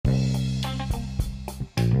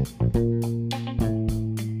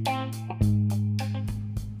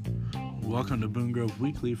Welcome to Boone Grove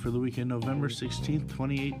Weekly for the weekend November 16th,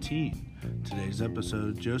 2018. Today's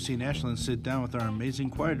episode, Josie and Ashlyn sit down with our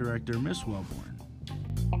amazing choir director, Miss Wellborn.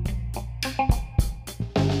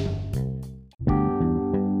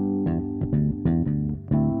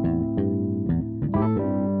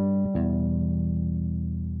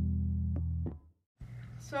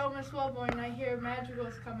 So, Miss Wellborn, I hear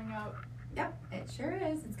Madrigal's coming out. Yep, it sure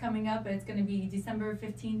is. It's coming up. It's going to be December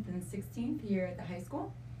 15th and 16th here at the high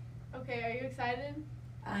school. Okay, are you excited?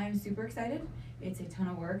 I'm super excited. It's a ton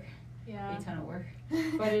of work. Yeah. A ton of work.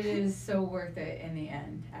 But it is so worth it in the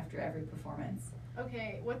end after every performance.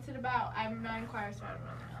 Okay, what's it about? I'm not in choir, so I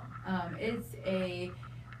don't really know. It's a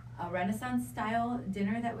Renaissance style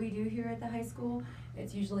dinner that we do here at the high school.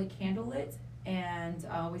 It's usually candlelit, and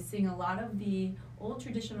we sing a lot of the old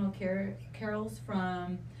traditional carols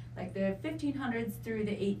from like the 1500s through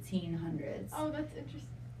the 1800s. Oh, that's interesting.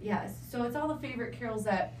 Yes, so it's all the favorite carols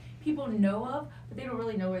that people know of, but they don't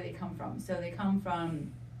really know where they come from. So they come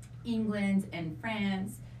from England and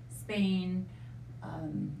France, Spain,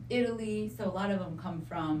 Italy. So a lot of them come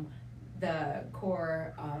from the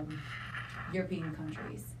core European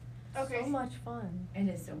countries. Okay. So much fun. It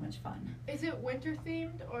is so much fun. Is it winter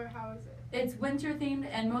themed or how is it? It's winter themed,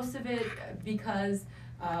 and most of it, because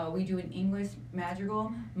we do an English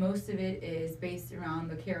madrigal, most of it is based around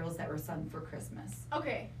the carols that were sung for Christmas.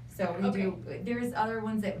 Okay. So we do. There's other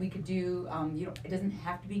ones that we could do. It doesn't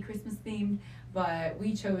have to be Christmas themed, but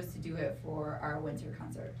we chose to do it for our winter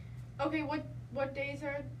concert. Okay, what days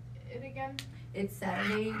are it again? It's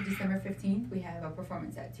Saturday, December 15th. We have a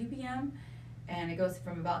performance at 2 p.m. and it goes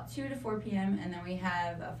from about 2 to 4 p.m. and then we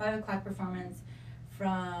have a 5 o'clock performance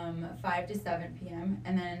from 5 to 7 p.m.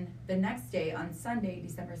 and then the next day on Sunday,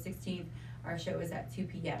 December 16th, our show is at 2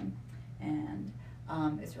 p.m. and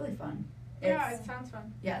it's really fun. Yeah, it sounds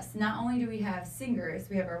fun. Yes, not only do we have singers,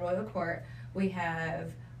 we have our Royal Court, we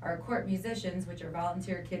have our court musicians, which are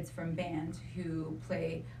volunteer kids from band who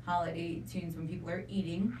play holiday tunes when people are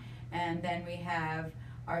eating, and then we have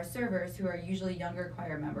our servers who are usually younger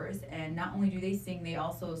choir members, and not only do they sing, they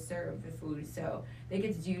also serve the food, so they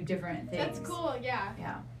get to do different things. That's cool, yeah.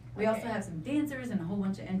 Yeah. We also have some dancers and a whole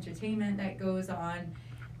bunch of entertainment that goes on,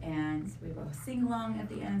 and we have a sing-along at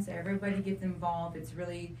the end, so everybody gets involved. It's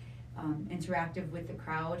really interactive with the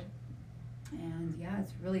crowd, and yeah,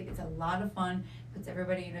 it's a lot of fun. Puts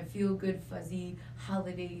everybody in a feel good, fuzzy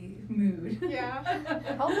holiday mood. Yeah.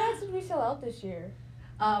 How fast did we sell out this year?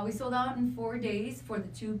 We sold out in 4 days for the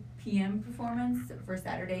 2 p.m. performance for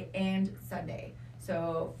Saturday and Sunday.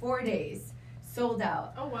 So 4 days sold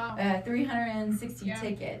out. Oh wow. 360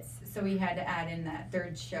 tickets. So we had to add in that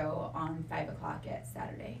third show on 5 o'clock at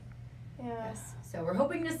Saturday. Yeah. Yes. So we're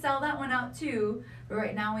hoping to sell that one out too, but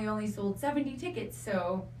right now we only sold 70 tickets,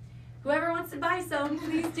 so whoever wants to buy some,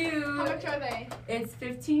 please do. How much are they? It's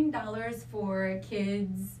 $15 for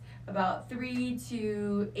kids about 3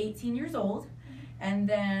 to 18 years old, and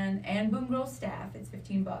Boone Grove staff, it's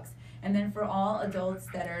 $15. And then for all adults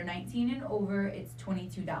that are 19 and over, it's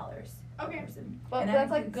 $22 per person. But And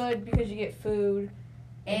that's like good because you get food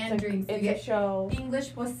and drinks. It's You a get show.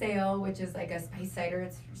 English wassail, which is like a spice cider.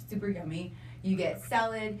 It's super yummy. You get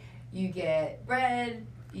salad, you get bread,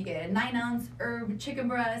 you get a 9-ounce herb chicken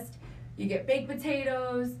breast, you get baked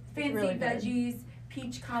potatoes, fancy really good. veggies,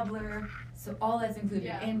 peach cobbler. So all that's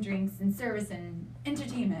included, and drinks and service and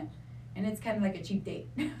entertainment. And it's kind of like a cheap date.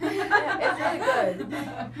 Yeah, it's really good.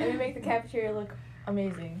 And we make the cafeteria look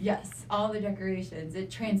amazing. Yes, all the decorations.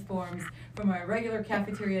 It transforms from a regular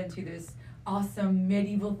cafeteria into this awesome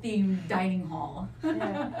medieval themed dining hall.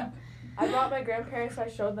 Yeah. I brought my grandparents, I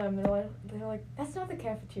showed them, they're like, that's not the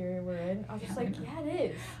cafeteria we're in. I was just like, yeah,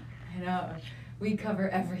 it is. I know. We cover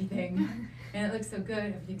everything. And it looks so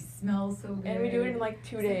good. Everything smells so good. And we do it in like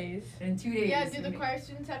 2 days. In 2 days. Yeah, do the choir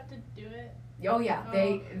students have to do it? Oh yeah,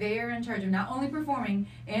 they are in charge of not only performing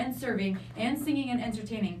and serving and singing and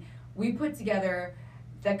entertaining. We put together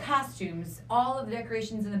the costumes, all of the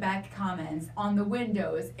decorations in the back commons, on the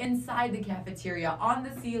windows, inside the cafeteria, on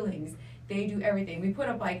the ceilings. They do everything. We put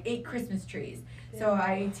up like 8 Christmas trees. So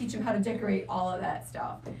I teach them how to decorate all of that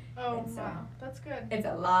stuff. Oh, wow. That's good. It's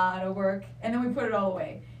a lot of work. And then we put it all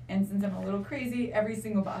away. And since I'm a little crazy, every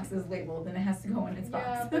single box is labeled and it has to go in its box.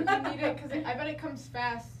 Yeah, but you need it because I bet it comes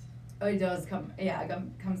fast. Oh, it does come. Yeah, it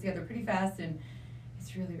comes together pretty fast, and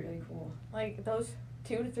it's really, really cool. Like those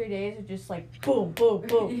 2 to 3 days are just like boom, boom,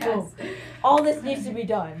 boom, Yes. boom. All this needs to be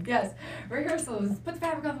done. Yes, rehearsals, put the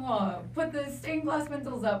fabric on the wall, put the stained glass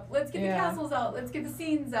pencils up, let's get the castles out, let's get the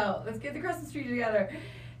scenes out, let's get the Christmas tree together,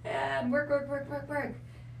 and work.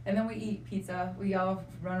 And then we eat pizza. We all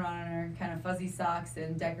run around in our kind of fuzzy socks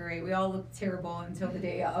and decorate. We all look terrible until the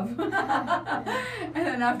day of. And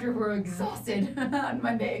then after we're exhausted on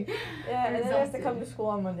Monday. Yeah, and then I have to Exhausted. come to school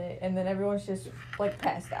on Monday, and then everyone's just like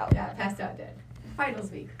passed out. Yeah, passed out dead. Finals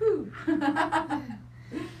week. Woo.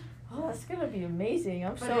 Oh, that's gonna be amazing.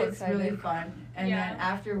 I'm But so it's excited. really fun. And Yeah. then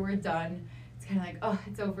after we're done, it's kind of like, oh,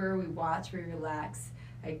 it's over. We watch, we relax.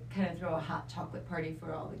 I kind of throw a hot chocolate party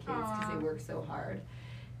for all the kids because they Aw. work so hard.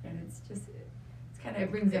 And it's just, it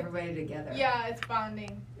brings everybody together. Yeah, it's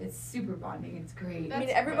bonding. It's super bonding. It's great. I mean,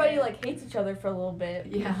 That's everybody great. like hates each other for a little bit.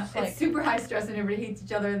 Yeah, Just, it's super high stress and everybody hates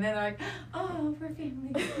each other, and then they're like, oh, we're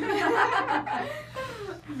family.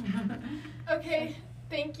 Okay,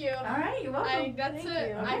 thank you. All right, you're welcome. That's Thank it.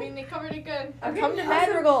 you. I mean, they covered it good. Okay, Come to awesome.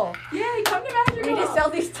 Madrigal. Yay, come to We Madrigal. need to sell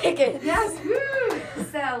these tickets. Yes, woo!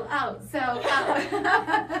 Sell out, sell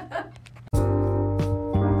out.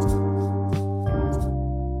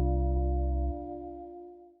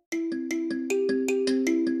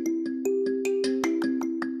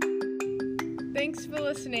 Thanks for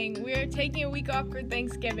listening. We are taking a week off for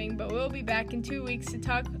Thanksgiving, but we'll be back in 2 weeks to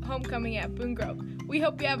talk homecoming at Boone Grove. We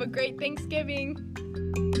hope you have a great Thanksgiving.